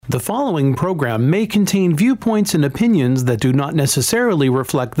The following program may contain viewpoints and opinions that do not necessarily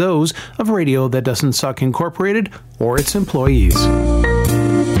reflect those of Radio That Doesn't Suck Incorporated or its employees.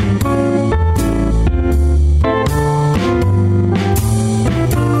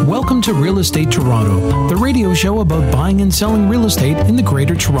 Welcome to Real Estate Toronto, the radio show about buying and selling real estate in the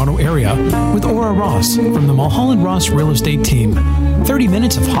Greater Toronto Area with Aura Ross from the Mulholland Ross Real Estate Team. 30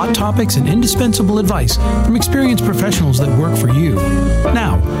 minutes of hot topics and indispensable advice from experienced professionals that work for you.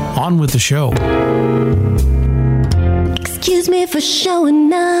 Now, on with the show. Excuse me for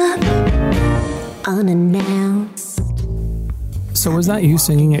showing up unannounced. So was that you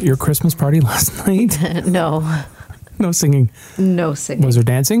singing at your Christmas party last night? No. No singing? No singing. Was there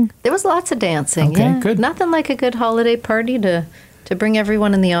dancing? There was lots of dancing, okay, yeah. Good. Nothing like a good holiday party to bring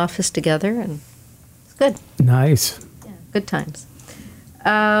everyone in the office together, and it's good. Nice. Yeah, good times.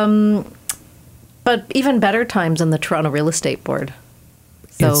 But even better times on the Toronto Real Estate Board.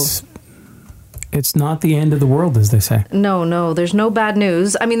 So it's not the end of the world, as they say. No, there's no bad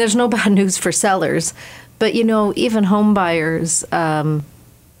news. I mean, there's no bad news for sellers, but even home buyers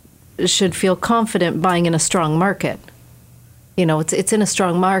should feel confident buying in a strong market. It's in a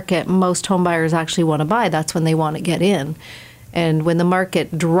strong market. Most home buyers actually want to buy. That's when they want to get in. And when the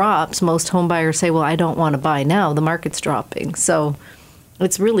market drops, most home buyers say, well, I don't want to buy now. The market's dropping. So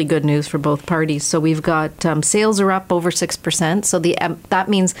it's really good news for both parties. So we've got sales are up over 6%. So that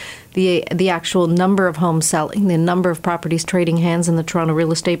means the actual number of homes selling, the number of properties trading hands in the Toronto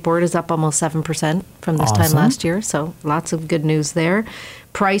Real Estate Board is up almost 7% from this time last year. So lots of good news there.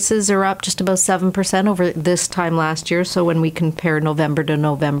 Prices are up just about 7% over this time last year. So when we compare November to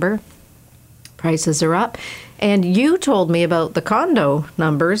November, prices are up. And you told me about the condo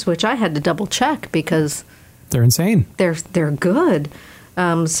numbers, which I had to double check because they're insane. They're good.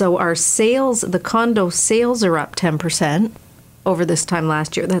 So our sales, the condo sales are up 10% over this time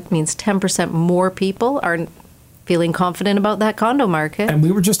last year. That means 10% more people are feeling confident about that condo market. And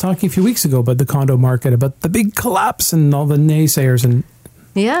we were just talking a few weeks ago about the condo market, about the big collapse and all the naysayers, and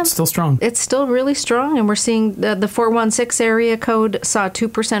yeah, it's still strong. It's still really strong, and we're seeing the 416 area code saw a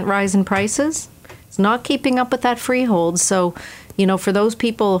 2% rise in prices. It's not keeping up with that freehold. So, for those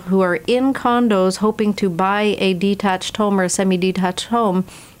people who are in condos hoping to buy a detached home or a semi-detached home,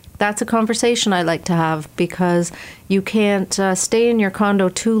 that's a conversation I like to have, because you can't stay in your condo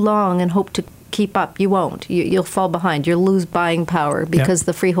too long and hope to keep up. You won't. You'll fall behind. You'll lose buying power because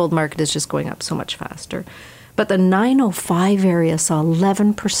the freehold market is just going up so much faster. But the 905 area saw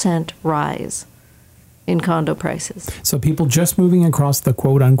 11% rise in condo prices. So people just moving across the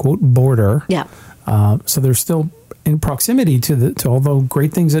quote-unquote border. Yeah. So they're still in proximity to all the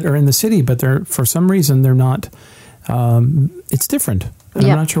great things that are in the city, but for some reason they're not. It's different. And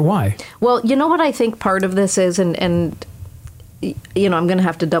I'm not sure why. Well, you know what I think part of this is, and I'm going to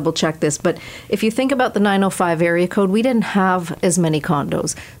have to double check this, but if you think about the 905 area code, we didn't have as many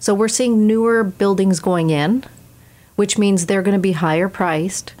condos. So we're seeing newer buildings going in, which means they're going to be higher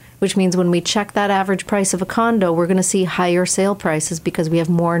priced, which means when we check that average price of a condo, we're going to see higher sale prices because we have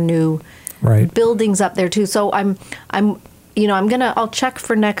more new buildings up there too. So I'll check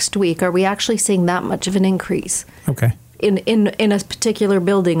for next week. Are we actually seeing that much of an increase? Okay. In a particular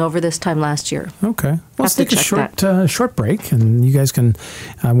building over this time last year. Okay. Well, let's take a short break, and you guys can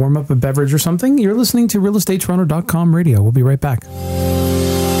warm up a beverage or something. You're listening to RealEstateToronto.com radio. We'll be right back.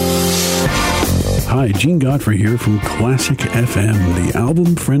 Hi, Gene Godfrey here from Classic FM, the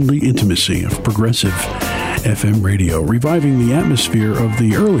album-friendly intimacy of progressive FM radio, reviving the atmosphere of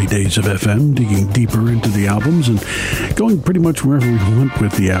the early days of FM, digging deeper into the albums and going pretty much wherever we want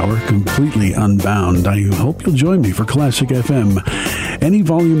with the hour, completely unbound. I hope you'll join me for Classic FM. Any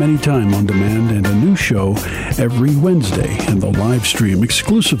volume, anytime, on demand, and a new show every Wednesday, and the live stream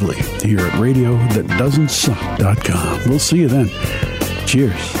exclusively here at RadioThatDoesn'tSuck.com. We'll see you then.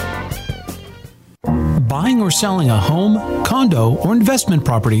 Cheers. Buying or selling a home, condo, or investment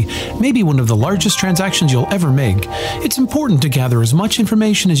property may be one of the largest transactions you'll ever make. It's important to gather as much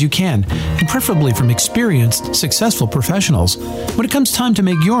information as you can, and preferably from experienced, successful professionals. When it comes time to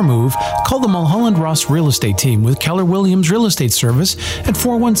make your move, call the Mulholland Ross Real Estate Team with Keller Williams Real Estate Service at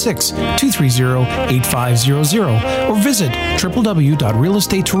 416-230-8500 or visit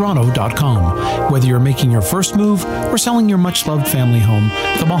www.realestatetoronto.com. Whether you're making your first move or selling your much-loved family home,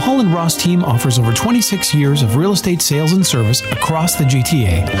 the Mulholland Ross Team offers over 26 years of real estate sales and service across the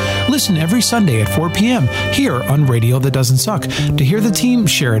GTA. Listen every Sunday at 4 p.m. here on Radio That Doesn't Suck to hear the team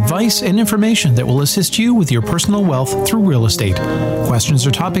share advice and information that will assist you with your personal wealth through real estate. Questions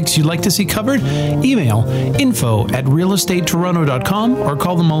or topics you'd like to see covered? Email info@realestatetoronto.com or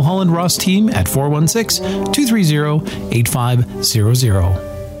call the Mulholland Ross team at 416-230-8500.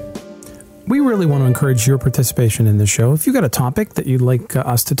 We really want to encourage your participation in the show. If you've got a topic that you'd like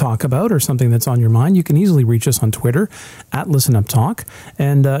us to talk about or something that's on your mind, you can easily reach us on Twitter at ListenUpTalk.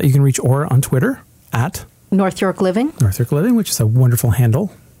 And you can reach Aura on Twitter at North York Living. North York Living, which is a wonderful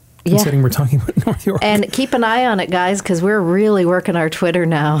handle, considering we're talking about North York. And keep an eye on it, guys, because we're really working our Twitter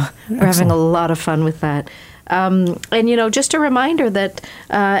now. We're having a lot of fun with that. And, just a reminder that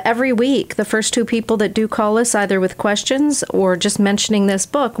every week, the first two people that do call us, either with questions or just mentioning this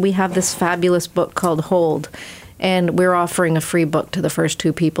book, we have this fabulous book called Hold. And we're offering a free book to the first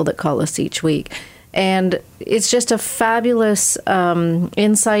two people that call us each week. And it's just a fabulous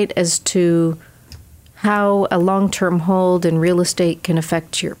insight as to how a long-term hold in real estate can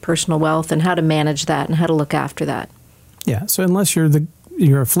affect your personal wealth and how to manage that and how to look after that. Yeah, so unless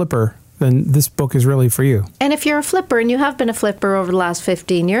you're a flipper, then this book is really for you. And if you're a flipper, and you have been a flipper over the last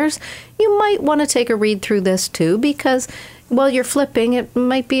 15 years, you might want to take a read through this too, because while you're flipping, it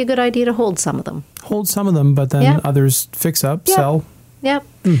might be a good idea to hold some of them. Hold some of them, but then others fix up, sell. Yep.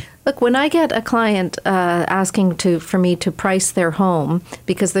 Look, when I get a client asking for me to price their home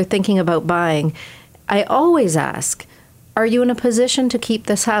because they're thinking about buying, I always ask, are you in a position to keep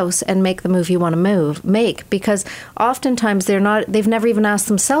this house and make the move you want to make? Because oftentimes they've never even asked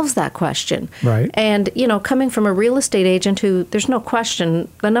themselves that question. Right. And, coming from a real estate agent who, there's no question,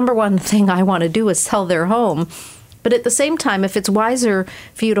 the number one thing I want to do is sell their home. But at the same time, if it's wiser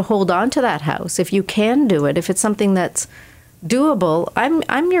for you to hold on to that house, if you can do it, if it's something that's doable,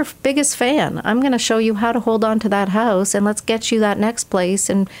 I'm your biggest fan. I'm going to show you how to hold on to that house, and let's get you that next place.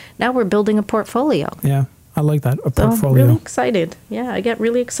 And now we're building a portfolio. Yeah. I like that, a portfolio. So I'm really excited. Yeah, I get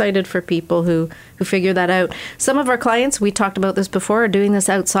really excited for people who figure that out. Some of our clients, we talked about this before, are doing this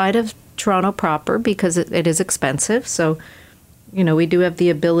outside of Toronto proper because it is expensive. So, we do have the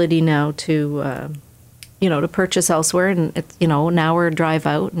ability now to, to purchase elsewhere. And, it's, an hour drive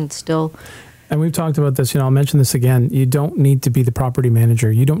out and still... And we've talked about this, I'll mention this again. You don't need to be the property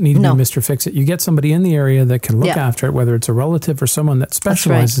manager. You don't need to be Mr. Fix-It. You get somebody in the area that can look after it, whether it's a relative or someone that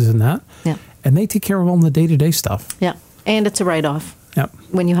specializes in that. Yeah. And they take care of all the day-to-day stuff. Yeah. And it's a write-off. Yep.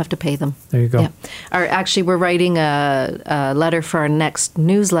 When you have to pay them. There you go. Yeah. Actually, we're writing a letter for our next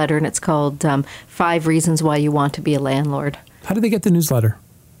newsletter, and it's called 5 Reasons Why You Want to Be a Landlord. How do they get the newsletter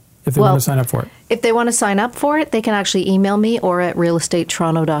if they want to sign up for it? If they want to sign up for it, they can actually email me or at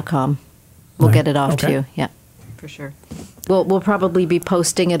realestatetoronto.com. We'll get it off to you. Yeah, for sure. We'll probably be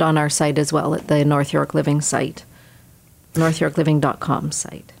posting it on our site as well at the North York Living site, northyorkliving.com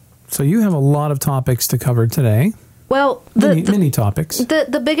site. So you have a lot of topics to cover today. Well, many topics.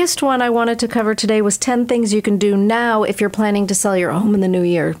 The biggest one I wanted to cover today was 10 things you can do now if you're planning to sell your home in the new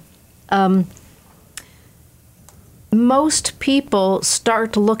year. Most people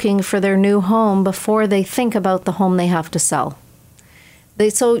start looking for their new home before they think about the home they have to sell.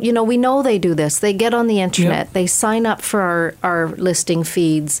 We know they do this. They get on the internet. Yep. They sign up for our listing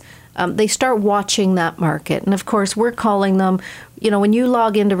feeds. They start watching that market. And, of course, we're calling them. When you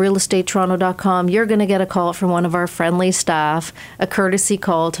log into realestatetoronto.com, you're going to get a call from one of our friendly staff, a courtesy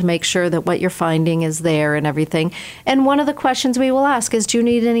call to make sure that what you're finding is there and everything. And one of the questions we will ask is, do you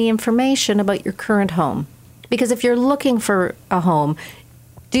need any information about your current home? Because if you're looking for a home,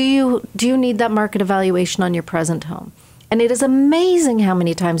 do you need that market evaluation on your present home? And it is amazing how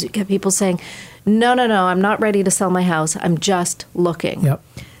many times you get people saying, no, I'm not ready to sell my house. I'm just looking. Yep.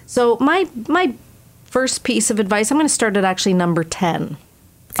 So my first piece of advice, I'm going to start at actually number 10.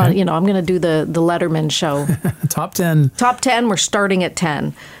 Okay. I'm going to do the Letterman show. Top 10. Top 10, we're starting at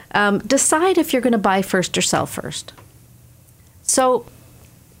 10. Decide if you're going to buy first or sell first. So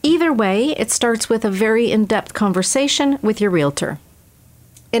either way, it starts with a very in-depth conversation with your realtor.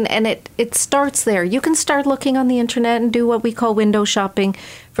 And it starts there. You can start looking on the internet and do what we call window shopping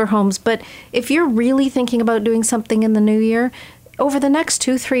for homes. But if you're really thinking about doing something in the new year, over the next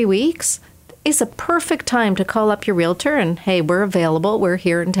 2-3 weeks is a perfect time to call up your realtor and, hey, we're available. We're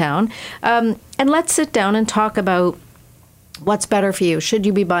here in town. And let's sit down and talk about what's better for you. Should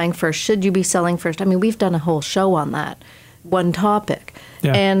you be buying first? Should you be selling first? I mean, we've done a whole show on that, one topic.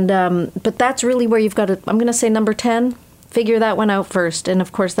 Yeah. And but that's really where you've got to, I'm going to say number 10. Figure that one out first. And,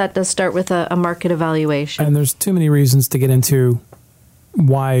 of course, that does start with a market evaluation. And there's too many reasons to get into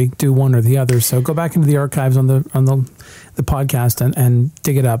why do one or the other. So go back into the archives on the podcast and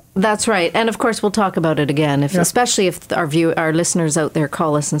dig it up. That's right. And, of course, we'll talk about it again, especially if our listeners out there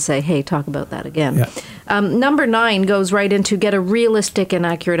call us and say, hey, talk about that again. Yeah. Number 9 goes right into get a realistic and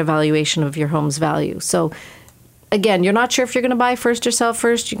accurate evaluation of your home's value. So, again, you're not sure if you're going to buy first or sell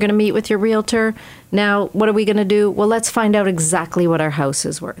first. You're going to meet with your realtor. Now, what are we going to do? Well, let's find out exactly what our house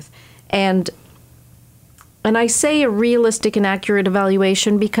is worth. And And I say a realistic and accurate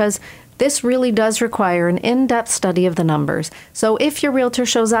evaluation because this really does require an in-depth study of the numbers. So if your realtor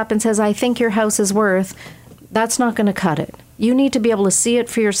shows up and says, I think your house is worth, that's not going to cut it. You need to be able to see it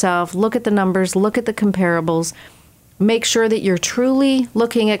for yourself, look at the numbers, look at the comparables, make sure that you're truly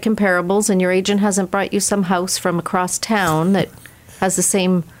looking at comparables and your agent hasn't brought you some house from across town that has the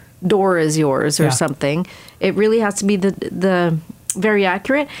same door as yours or something. It really has to be the very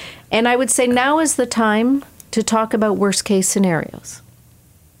accurate. And I would say now is the time to talk about worst case scenarios.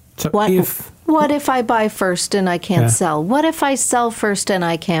 So What if I buy first and I can't sell? What if I sell first and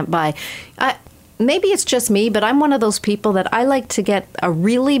I can't buy? Maybe it's just me, but I'm one of those people that I like to get a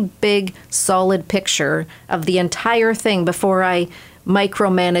really big, solid picture of the entire thing before I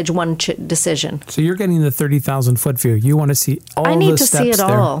micromanage one decision. So you're getting the 30,000-foot view. You want to see all the steps. I need to see it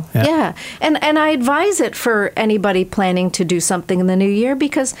there. all. Yeah. And I advise it for anybody planning to do something in the new year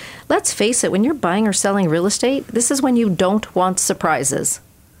because, let's face it, when you're buying or selling real estate, this is when you don't want surprises.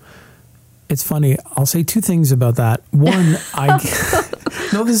 It's funny. I'll say two things about that. One,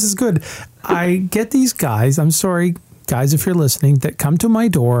 no, this is good. I get these guys, I'm sorry, guys, if you're listening, that come to my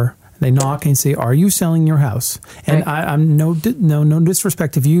door, they knock and say, are you selling your house? And I'm no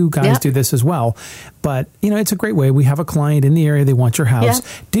disrespect if you guys do this as well. But, it's a great way. We have a client in the area. They want your house.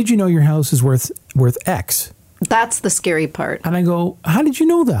 Yeah. Did you know your house is worth X? That's the scary part. And I go, how did you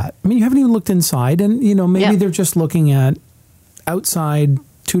know that? I mean, you haven't even looked inside. And, maybe they're just looking at outside,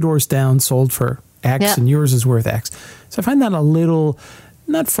 2 doors down, sold for X and yours is worth X. So I find that a little,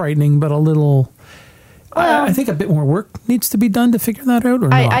 not frightening, but a little, I think a bit more work needs to be done to figure that out, or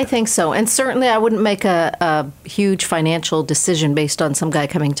not? I think so. And certainly I wouldn't make a huge financial decision based on some guy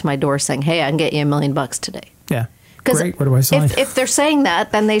coming to my door saying, hey, I can get you $1 million today. Yeah. Great. What do I sign? If they're saying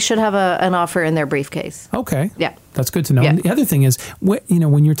that, then they should have an offer in their briefcase. Okay. Yeah. That's good to know. Yeah. And the other thing is,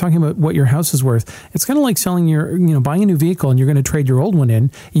 when you're talking about what your house is worth, it's kind of like selling buying a new vehicle and you're going to trade your old one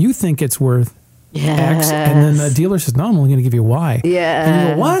in. You think it's worth X, and then the dealer says, no, I'm only going to give you Y. Yeah. And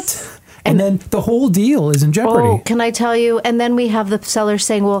you go, what? And then the whole deal is in jeopardy. Oh, can I tell you? And then we have the seller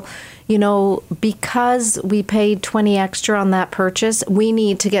saying, well, because we paid 20 extra on that purchase, we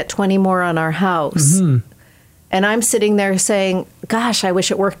need to get 20 more on our house. Mm-hmm. And I'm sitting there saying, gosh, I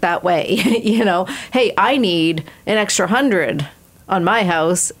wish it worked that way. Hey, I need an extra 100 on my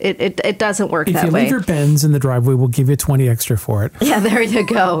house. It doesn't work that way. If you leave your Benz in the driveway, we'll give you 20 extra for it. Yeah, there you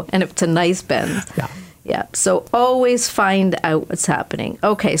go. And if it's a nice Benz. Yeah. Yeah. So always find out what's happening.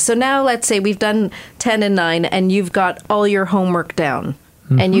 Okay. So now let's say we've done 10 and 9 and you've got all your homework down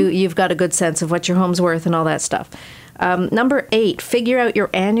and you've got a good sense of what your home's worth and all that stuff. Number 8, figure out your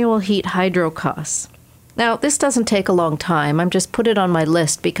annual heat hydro costs. Now, this doesn't take a long time. I'm just put it on my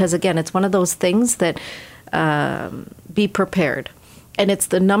list because, again, it's one of those things that be prepared. And it's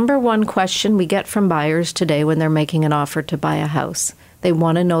the number one question we get from buyers today when they're making an offer to buy a house. They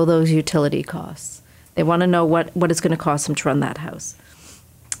want to know those utility costs. They want to know what it's going to cost them to run that house.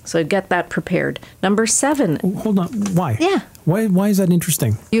 So get that prepared. Number 7. Hold on. Why? Yeah. Why is that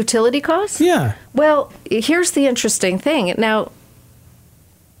interesting? Utility costs? Yeah. Well, here's the interesting thing. Now,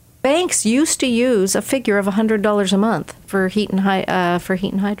 banks used to use a figure of $100 a month for heat and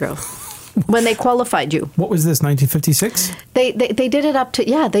hydro when they qualified you. What was this, 1956? They did it up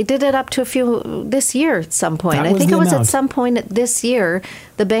to they did it up to a few this year at some point. I think it was at some point this year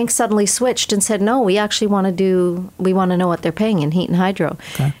the bank suddenly switched and said, no, we actually want to know what they're paying in heat and hydro.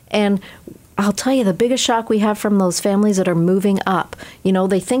 Okay. And I'll tell you, the biggest shock we have from those families that are moving up,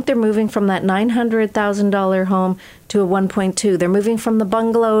 they think they're moving from that $900,000 home to a 1.2. They're moving from the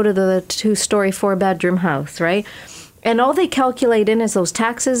bungalow to the 2-story, 4-bedroom house, right? And all they calculate in is those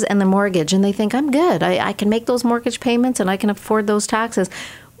taxes and the mortgage. And they think, I'm good. I can make those mortgage payments and I can afford those taxes.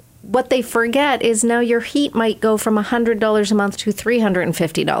 What they forget is now your heat might go from $100 a month to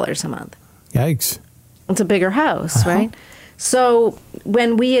 $350 a month. Yikes. It's a bigger house, right? So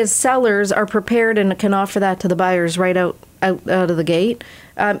when we as sellers are prepared and can offer that to the buyers right out of the gate,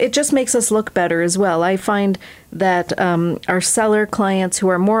 it just makes us look better as well. I find that our seller clients who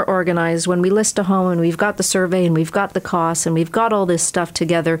are more organized, when we list a home and we've got the survey and we've got the costs and we've got all this stuff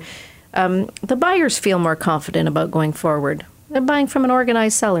together, the buyers feel more confident about going forward. They're buying from an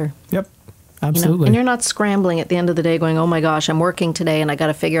organized seller. Yep, absolutely. And you're not scrambling at the end of the day going, oh my gosh, I'm working today and I got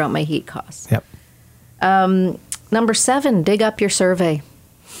to figure out my heat costs. Yep. Number 7, dig up your survey.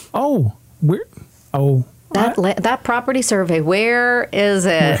 Oh, where? Oh, that property survey. Where is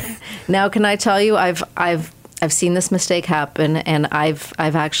it? Now, can I tell you, I've seen this mistake happen, and I've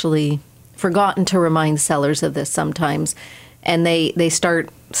actually forgotten to remind sellers of this sometimes, and they start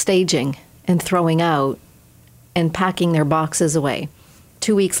staging and throwing out and packing their boxes away.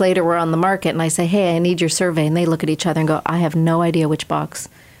 2 weeks later, we're on the market, and I say, hey, I need your survey. And they look at each other and go, I have no idea which box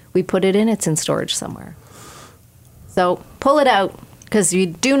we put it in. It's in storage somewhere. So pull it out, because you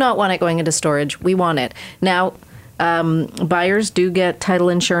do not want it going into storage. We want it. Now, buyers do get title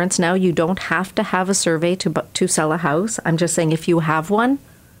insurance now. You don't have to have a survey to sell a house. I'm just saying, if you have one,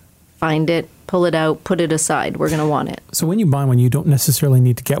 find it, pull it out, put it aside. We're going to want it. So when you buy one, you don't necessarily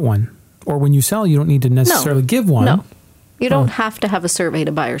need to get one. Or when you sell, you don't need to necessarily give one. No. You don't have to have a survey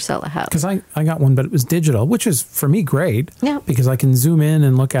to buy or sell a house. Because I got one, but it was digital, which is, for me, great. Yeah. Because I can zoom in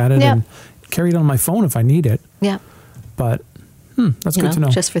and look at it Yeah. and carry it on my phone if I need it. Yeah. But that's good to know.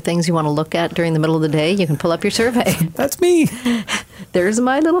 Just for things you want to look at during the middle of the day, you can pull up your survey. That's me. There's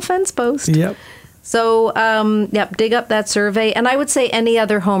my little fence post. Yep. So, dig up that survey. And I would say any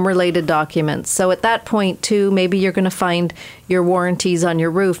other home-related documents. So at that point, too, maybe you're going to find your warranties on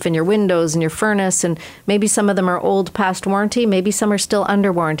your roof and your windows and your furnace, and maybe some of them are old past warranty. Maybe some are still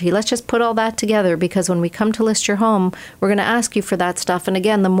under warranty. Let's just put all that together, because when we come to list your home, we're going to ask you for that stuff. And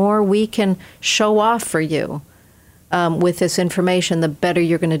again, the more we can show off for you with this information, the better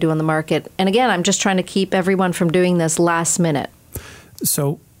you're going to do on the market. And again, I'm just trying to keep everyone from doing this last minute.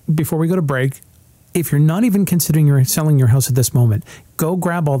 So before we go to break, if you're not even considering selling your house at this moment, go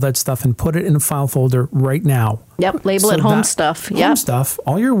grab all that stuff and put it in a file folder right now. Yep, label it home stuff. Home stuff,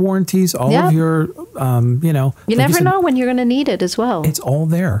 all your warranties, all of your, You never know when you're going to need it as well. It's all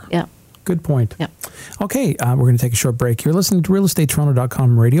there. Yeah. Good point. Yeah. Okay, we're going to take a short break. You're listening to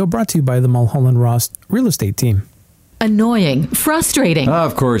RealEstateToronto.com radio, brought to you by the Mulholland Ross Real Estate Team. Annoying, frustrating.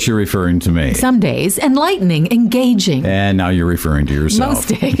 Of course you're referring to me. Some days, enlightening, engaging. And now you're referring to yourself. Most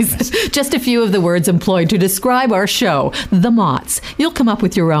days. Just a few of the words employed to describe our show, The Motts. You'll come up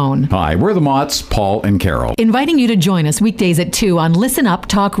with your own. Hi, we're the Motts, Paul and Carol. Inviting you to join us weekdays at 2 on Listen Up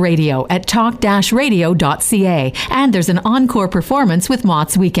Talk Radio at talk-radio.ca. And there's an encore performance with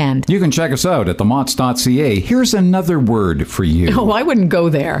Motts Weekend. You can check us out at themotts.ca. Here's another word for you. Oh, I wouldn't go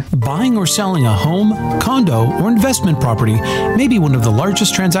there. Buying or selling a home, condo, or investment property may be one of the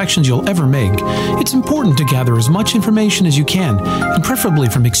largest transactions you'll ever make. It's important to gather as much information as you can, and preferably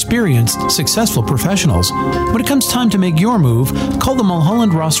from experienced, successful professionals. When it comes time to make your move, call the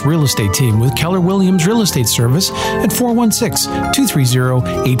Mulholland Ross Real Estate Team with Keller Williams Real Estate Service at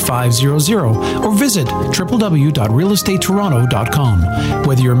 416-230-8500 or visit www.realestatetoronto.com.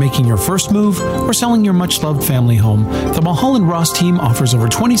 Whether you're making your first move or selling your much-loved family home, the Mulholland Ross Team offers over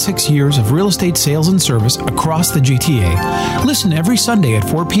 26 years of real estate sales and service across the GTA. Listen every Sunday at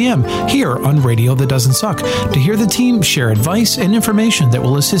 4 p.m. here on Radio That Doesn't Suck to hear the team share advice and information that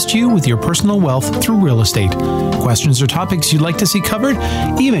will assist you with your personal wealth through real estate. Questions or topics you'd like to see covered?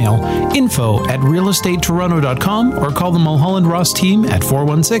 Email info@realestatetoronto.com or call the Mulholland Ross Team at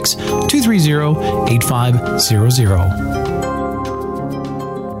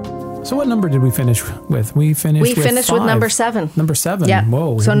 416-230-8500. So what number did we finish with? We finished with 5. Number 7. Number 7. Yeah.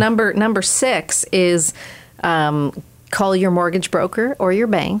 Whoa. So number 6 is call your mortgage broker or your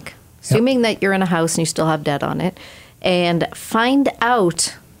bank, assuming that you're in a house and you still have debt on it, and find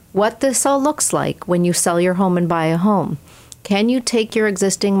out what this all looks like when you sell your home and buy a home. Can you take your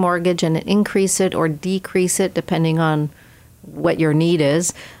existing mortgage and increase it or decrease it depending on what your need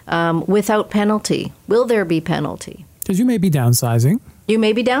is without penalty? Will there be penalty? Because you may be downsizing. You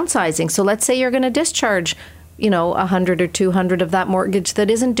may be downsizing. So let's say you're going to discharge 100 or 200 of that mortgage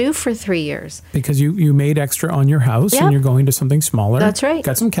that isn't due for 3 years. Because you made extra on your house and you're going to something smaller. That's right.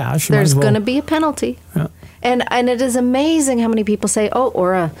 Got some cash. There's going to be a penalty. Yeah. And it is amazing how many people say, oh,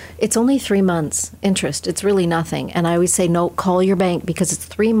 Aura, it's only 3 months interest. It's really nothing. And I always say, no, call your bank because it's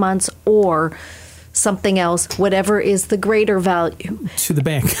 3 months or something else, whatever is the greater value. To the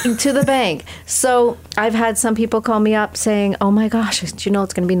bank. To the bank. So I've had some people call me up saying, oh my gosh, do you know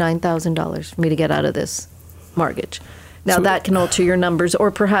it's going to be $9,000 for me to get out of this mortgage. Now that can alter your numbers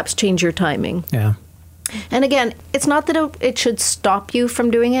or perhaps change your timing. Yeah. And again, it's not that it should stop you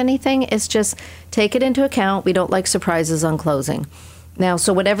from doing anything. It's just take it into account. We don't like surprises on closing. Now,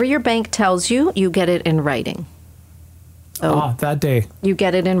 so whatever your bank tells you, you get it in writing. That day. You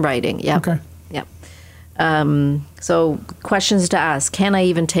get it in writing. Yeah. Okay. Yeah. So questions to ask. Can I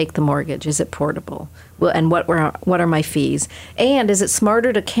even take the mortgage? Is it portable? Well, and what are my fees? And is it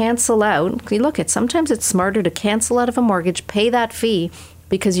smarter to cancel out? Sometimes it's smarter to cancel out of a mortgage, pay that fee,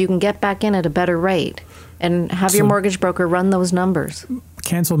 because you can get back in at a better rate, and have your mortgage broker run those numbers.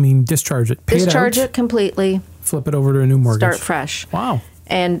 Cancel mean discharge it. Discharge it completely. Flip it over to a new mortgage. Start fresh. Wow.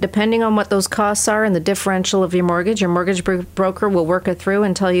 And depending on what those costs are and the differential of your mortgage broker will work it through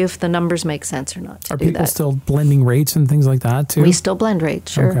and tell you if the numbers make sense or not. Are people still blending rates and things like that too? We still blend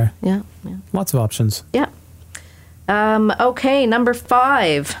rates, sure. Okay. Yeah. Lots of options. Yeah. Okay, number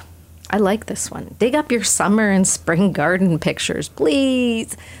 5. I like this one. Dig up your summer and spring garden pictures,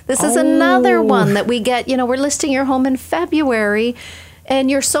 please. This is another one that we get. We're listing your home in February,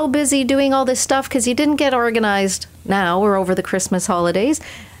 and you're so busy doing all this stuff because you didn't get organized now or over the Christmas holidays,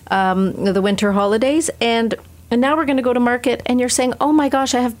 the winter holidays, and now we're going to go to market, and you're saying, oh my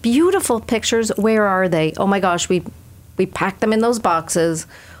gosh, I have beautiful pictures. Where are they? Oh my gosh, we packed them in those boxes,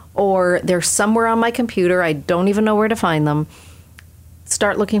 or they're somewhere on my computer. I don't even know where to find them.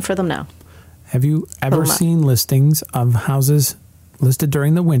 Start looking for them now. Have you ever seen listings of houses listed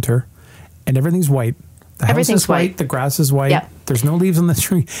during the winter and everything's white? The house is white, the grass is white, yeah. There's no leaves on the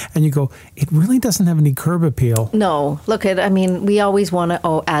tree, and you go, it really doesn't have any curb appeal. No. Look, we always want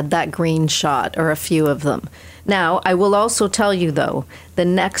to add that green shot or a few of them. Now, I will also tell you, though, the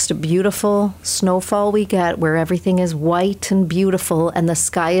next beautiful snowfall we get where everything is white and beautiful and the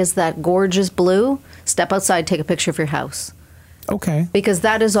sky is that gorgeous blue, step outside, take a picture of your house. Okay. Because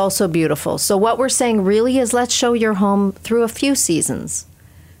that is also beautiful. So what we're saying really is let's show your home through a few seasons.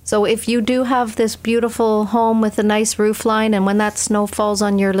 So if you do have this beautiful home with a nice roof line, and when that snow falls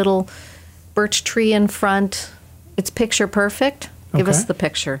on your little birch tree in front, it's picture perfect, give us the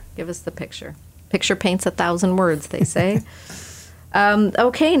picture. Give us the picture. Picture paints 1,000 words, they say.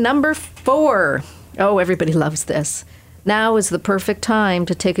 Okay, number 4. Oh, everybody loves this. Now is the perfect time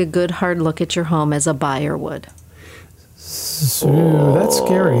to take a good hard look at your home as a buyer would. That's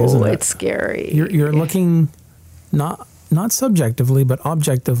scary, isn't it? It's scary. You're looking not subjectively, but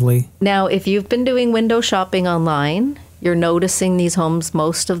objectively. Now, if you've been doing window shopping online, you're noticing these homes,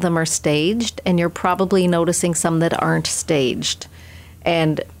 most of them are staged, and you're probably noticing some that aren't staged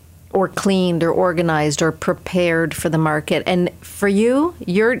or cleaned or organized or prepared for the market. And for you're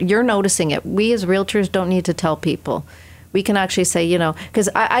noticing it. We as realtors don't need to tell people. We can actually say, because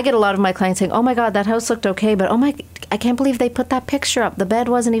I get a lot of my clients saying, oh my God, that house looked okay, but I can't believe they put that picture up. The bed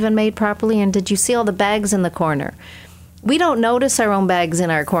wasn't even made properly, and did you see all the bags in the corner? We don't notice our own bags in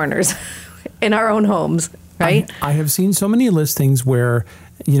our corners, in our own homes, right? I have seen so many listings where,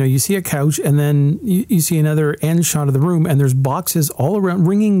 you see a couch and then you see another end shot of the room and there's boxes all around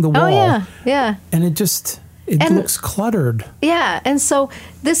ringing the wall. Oh, yeah. And it looks cluttered. Yeah, and so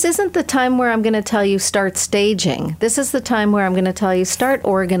this isn't the time where I'm going to tell you start staging. This is the time where I'm going to tell you start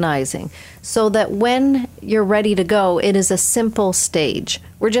organizing so that when you're ready to go, it is a simple stage.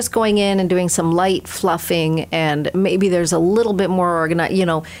 We're just going in and doing some light fluffing, and maybe there's a little bit more organized.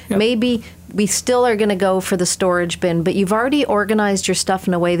 Yep. Maybe we still are going to go for the storage bin, but you've already organized your stuff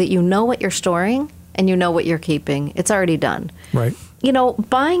in a way that you know what you're storing and you know what you're keeping. It's already done. Right.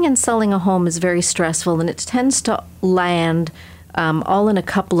 Buying and selling a home is very stressful, and it tends to land all in a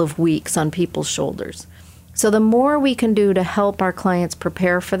couple of weeks on people's shoulders. So the more we can do to help our clients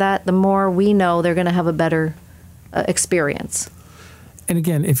prepare for that, the more we know they're going to have a better experience. And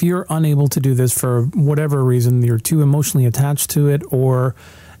again, if you're unable to do this for whatever reason, you're too emotionally attached to it, or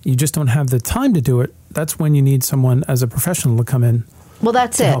you just don't have the time to do it, that's when you need someone as a professional to come in. Well,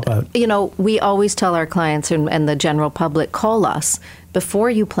 that's it. Help out. We always tell our clients and the general public, call us before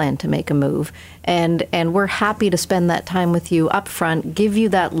you plan to make a move. And we're happy to spend that time with you up front, give you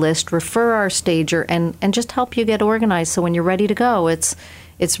that list, refer our stager, and just help you get organized. So when you're ready to go, it's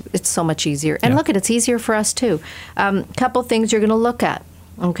so much easier. And look, it's easier for us too. Couple things you're going to look at,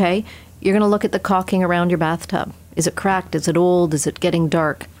 okay? You're going to look at the caulking around your bathtub. Is it cracked? Is it old? Is it getting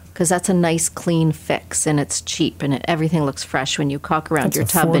dark? Because that's a nice clean fix, and it's cheap, and everything looks fresh when you caulk around your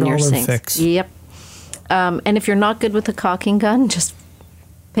tub and your sink. Fix. Yep. And if you're not good with the caulking gun, just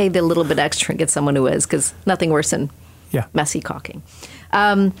pay the little bit extra and get someone who is, because nothing worse than messy caulking.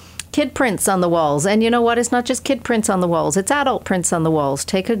 Kid prints on the walls. And you know what? It's not just kid prints on the walls. It's adult prints on the walls.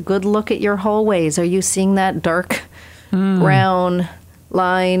 Take a good look at your hallways. Are you seeing that dark brown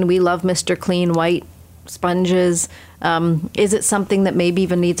line? We love Mr. Clean White sponges. Is it something that maybe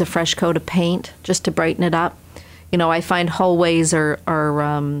even needs a fresh coat of paint just to brighten it up? I find hallways are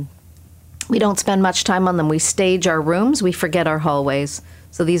we don't spend much time on them. We stage our rooms. We forget our hallways.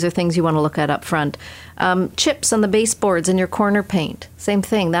 So these are things you want to look at up front. Chips on the baseboards and your corner paint. Same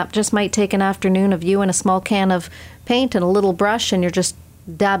thing. That just might take an afternoon of you and a small can of paint and a little brush, and you're just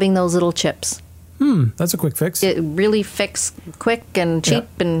dabbing those little chips. That's a quick fix. It really fix quick and cheap.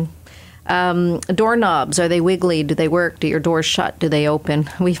 And doorknobs, are they wiggly? Do they work? Do your doors shut? Do they open?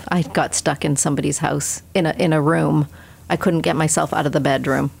 I got stuck in somebody's house in a room. I couldn't get myself out of the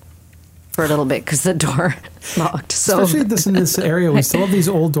bedroom for a little bit because the door locked. So especially in this area, we still have these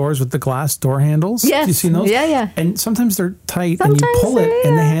old doors with the glass door handles. Yes. Have you seen those? Yeah. And sometimes they're tight, and you pull it,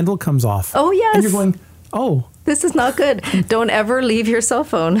 and the handle comes off. Oh, yes. And you're going, oh. This is not good. Don't ever leave your cell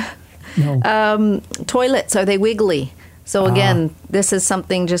phone No. Toilets, are they wiggly? So again, this is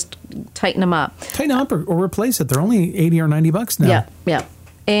something, just tighten them up. Tighten up or replace it. They're only $80 or $90 now. Yeah, yeah.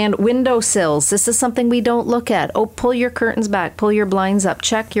 And windowsills. This is something we don't look at. Oh, pull your curtains back. Pull your blinds up.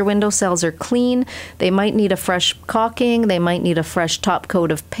 Check your windowsills are clean. They might need a fresh caulking. They might need a fresh top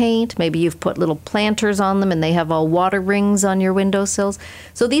coat of paint. Maybe you've put little planters on them and they have all water rings on your windowsills.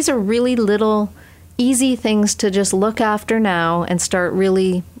 So these are really little, easy things to just look after now and start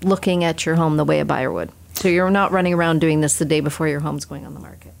really looking at your home the way a buyer would. So you're not running around doing this the day before your home's going on the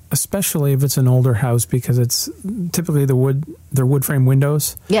market. Especially if it's an older house, because it's typically they're wood frame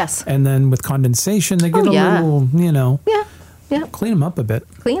windows. Yes. And then with condensation, they get a little, Yeah. clean them up a bit.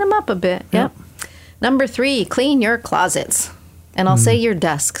 Clean them up a bit. Yep. Number 3, clean your closets. And I'll say your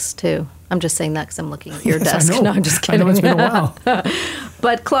desks too. I'm just saying that because I'm looking at your desk. I know. No, I'm just kidding. I know it's been a while.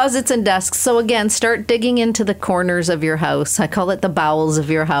 But closets and desks. So again, start digging into the corners of your house. I call it the bowels of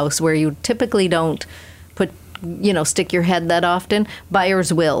your house, where you typically don't stick your head that often.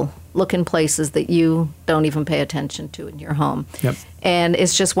 Buyers will look in places that you don't even pay attention to in your home. Yep. And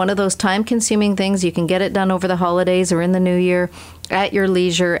it's just one of those time-consuming things. You can get it done over the holidays or in the new year at your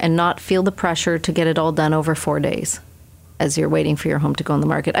leisure and not feel the pressure to get it all done over 4 days as you're waiting for your home to go on the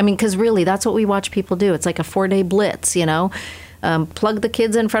market. I mean, because really, that's what we watch people do. It's like a 4-day blitz, plug the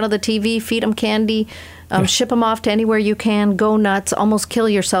kids in front of the TV, feed them candy, ship them off to anywhere you can, go nuts, almost kill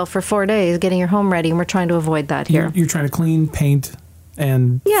yourself for 4 days getting your home ready, and we're trying to avoid that here. You're trying to clean, paint,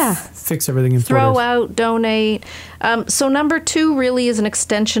 and fix everything in 4 days. Throw out, donate. So number 2 really is an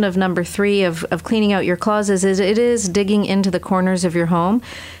extension of number 3 of cleaning out your closets. It is digging into the corners of your home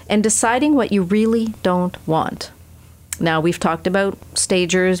and deciding what you really don't want. Now, we've talked about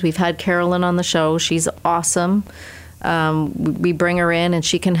stagers. We've had Carolyn on the show. She's awesome. We bring her in and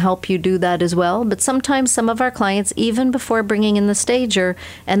she can help you do that as well. But sometimes some of our clients, even before bringing in the stager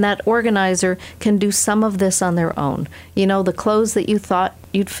and that organizer, can do some of this on their own. The clothes that you thought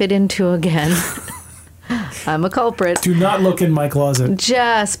you'd fit into again. I'm a culprit. Do not look in my closet.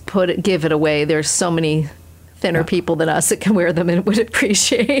 Just give it away. There's so many thinner people than us that can wear them and would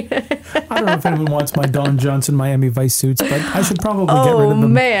appreciate it. I don't know if anyone wants my Don Johnson Miami Vice suits, but I should probably get rid of them. Oh,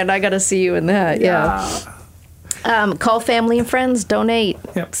 man, I got to see you in that. Yeah. Call family and friends, donate.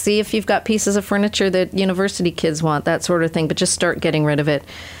 Yep. See if you've got pieces of furniture that university kids want, that sort of thing, but just start getting rid of it.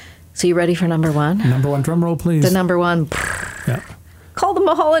 So you ready for number 1? Number 1, drum roll, please. The number 1. Yeah. Call the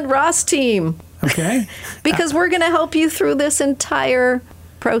Mulholland Ross team. Okay. Because we're going to help you through this entire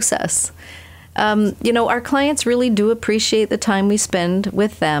process. Our clients really do appreciate the time we spend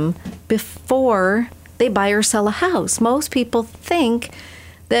with them before they buy or sell a house. Most people think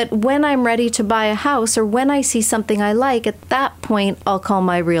that when I'm ready to buy a house or when I see something I like, at that point, I'll call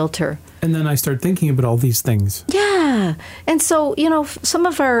my realtor. And then I start thinking about all these things. Yeah. And so, some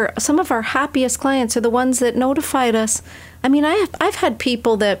of our happiest clients are the ones that notified us. I mean, I've had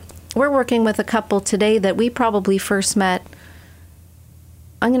people that we're working with, a couple today that we probably first met,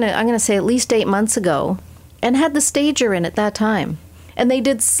 I'm gonna say at least 8 months ago, and had the stager in at that time. And they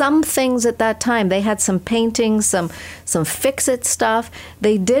did some things at that time. They had some painting, some fix-it stuff.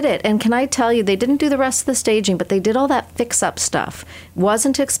 They did it. And can I tell you, they didn't do the rest of the staging, but they did all that fix-up stuff. It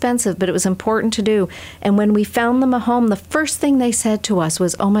wasn't expensive, but it was important to do. And when we found them a home, the first thing they said to us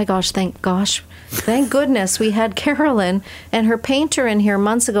was, oh my gosh, thank goodness we had Carolyn and her painter in here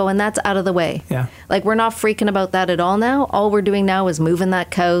months ago, and that's out of the way. Yeah. Like, we're not freaking about that at all now. All we're doing now is moving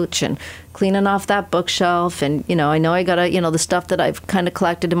that couch and cleaning off that bookshelf. And, I know I got to, the stuff that I've kind of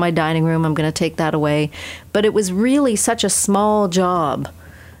collected in my dining room, I'm going to take that away. But it was really such a small job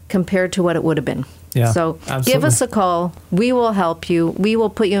compared to what it would have been. Yeah, so absolutely. Give us a call. We will help you. We will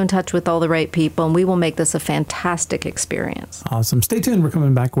put you in touch with all the right people, and we will make this a fantastic experience. Awesome. Stay tuned. We're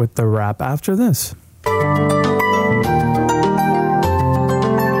coming back with the wrap after this.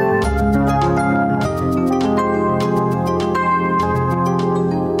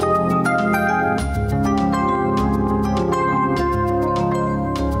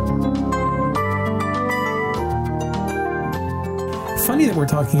 Funny that we're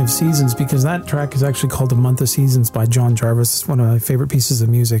talking of seasons, because that track is actually called "A Month of Seasons" by John Jarvis. It's one of my favorite pieces of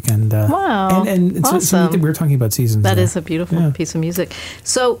music. And wow, and it's awesome. We're talking about seasons. That is a beautiful piece of music.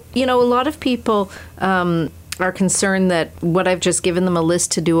 So a lot of people are concerned that what I've just given them a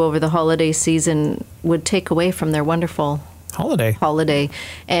list to do over the holiday season would take away from their wonderful holiday.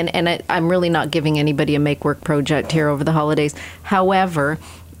 And I'm really not giving anybody a make work project here over the holidays. However,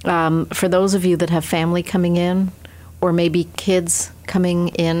 for those of you that have family coming in, or maybe kids coming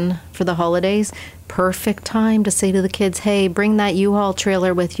in for the holidays, perfect time to say to the kids, hey, bring that U-Haul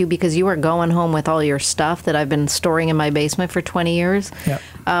trailer with you because you are going home with all your stuff that I've been storing in my basement for 20 years. Yeah.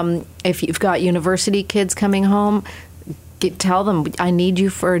 If you've got university kids coming home, tell them, I need you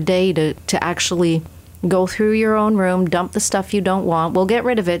for a day to actually go through your own room, dump the stuff you don't want. We'll get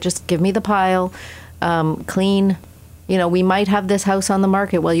rid of it. Just give me the pile, clean. We might have this house on the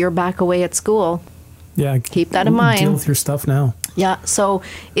market while you're back away at school. Yeah. Keep that in mind. Deal with your stuff now. Yeah, so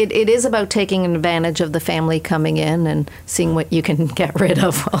it is about taking advantage of the family coming in and seeing what you can get rid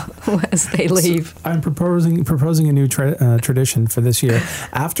of as they leave. So I'm proposing a new tradition for this year.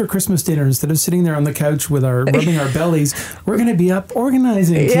 After Christmas dinner, instead of sitting there on the couch with rubbing our bellies, we're going to be up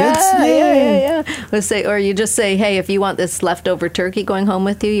organizing, kids. Yeah. Let's say, or you just say, hey, if you want this leftover turkey going home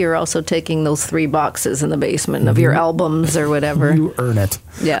with you, you're also taking those 3 boxes in the basement of your albums or whatever. You earn it.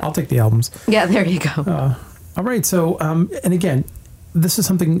 Yeah. I'll take the albums. Yeah, there you go. All right. So, and again, this is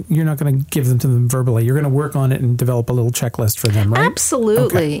something you're not going to give them to them verbally. You're going to work on it and develop a little checklist for them, right?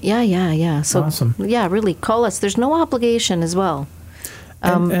 Absolutely. Okay. Yeah. So, awesome. Yeah, really call us. There's no obligation as well.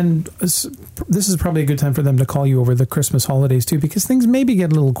 And this is probably a good time for them to call you over the Christmas holidays too, because things maybe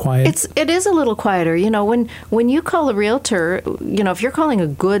get a little quiet. It is a little quieter. When you call a realtor, if you're calling a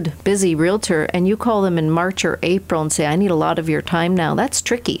good, busy realtor and you call them in March or April and say, I need a lot of your time now, that's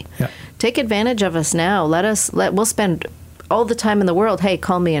tricky. Yeah. Take advantage of us now. We'll spend all the time in the world. Hey,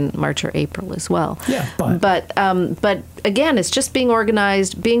 call me in March or April as well. Yeah, but again, it's just being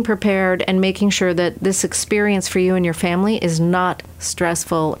organized, being prepared, and making sure that this experience for you and your family is not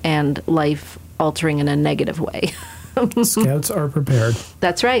stressful and life altering in a negative way. Scouts are prepared.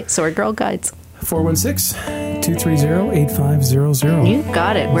 That's right. Sword Girl Guides. 416-230-8500. You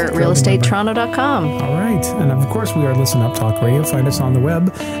got it. We're at realestatetoronto.com. All right. And of course, we are Listen Up Talk Radio. Find us on the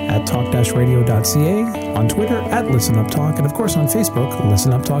web at talk-radio.ca, on Twitter at Listen Up Talk, and of course on Facebook,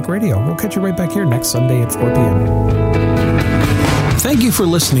 Listen Up Talk Radio. We'll catch you right back here next Sunday at 4 p.m. Thank you for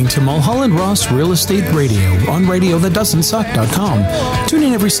listening to Mulholland Ross Real Estate Radio on RadioThatDoesn'tSuck.com. Tune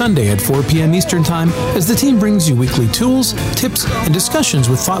in every Sunday at 4 p.m. Eastern Time as the team brings you weekly tools, tips, and discussions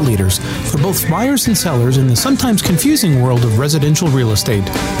with thought leaders for both buyers and sellers in the sometimes confusing world of residential real estate.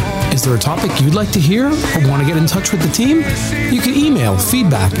 Is there a topic you'd like to hear or want to get in touch with the team? You can email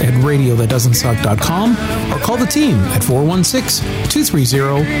feedback@RadioThatDoesn'tSuck.com or call the team at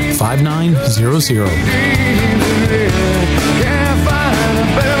 416-230-5900.